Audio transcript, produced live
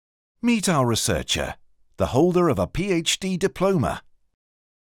Meet our researcher, the holder of a PhD diploma.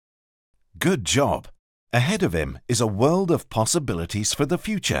 Good job! Ahead of him is a world of possibilities for the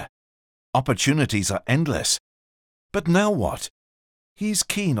future. Opportunities are endless. But now what? He's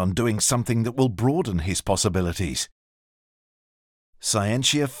keen on doing something that will broaden his possibilities.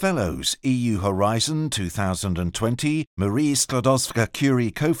 Scientia Fellows EU Horizon 2020 Marie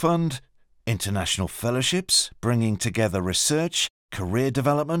Skłodowska-Curie Co-Fund, International Fellowships, bringing together research, career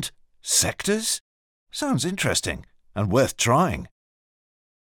development, sectors? Sounds interesting and worth trying.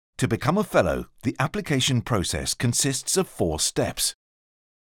 To become a fellow, the application process consists of 4 steps.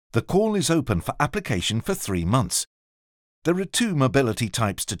 The call is open for application for 3 months. There are 2 mobility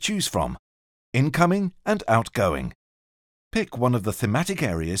types to choose from: incoming and outgoing. Pick one of the thematic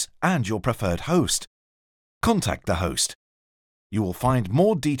areas and your preferred host. Contact the host. You will find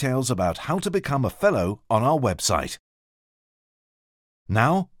more details about how to become a fellow on our website.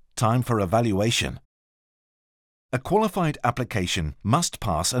 Now, time for evaluation. A qualified application must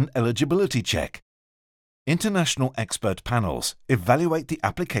pass an eligibility check. International expert panels evaluate the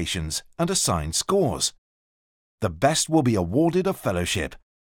applications and assign scores. The best will be awarded a fellowship.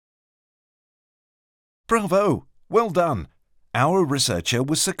 Bravo! Well done! Our researcher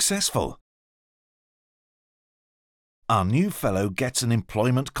was successful. Our new fellow gets an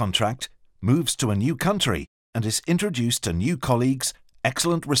employment contract, moves to a new country, and is introduced to new colleagues,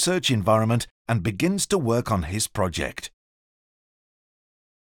 excellent research environment, and begins to work on his project.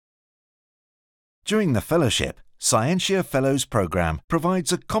 During the fellowship, Scientia Fellows program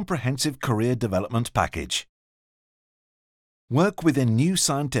provides a comprehensive career development package. Work within new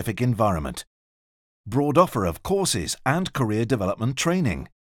scientific environment. Broad offer of courses and career development training.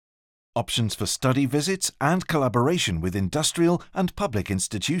 Options for study visits and collaboration with industrial and public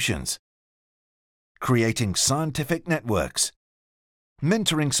institutions. Creating scientific networks.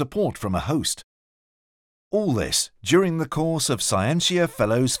 Mentoring support from a host. All this during the course of Scientia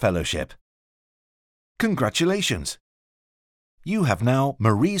Fellows Fellowship. Congratulations! You have now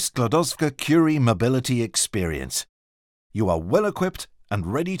Marie Skłodowska-Curie mobility experience. You are well equipped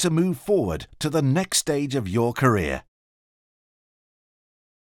and ready to move forward to the next stage of your career.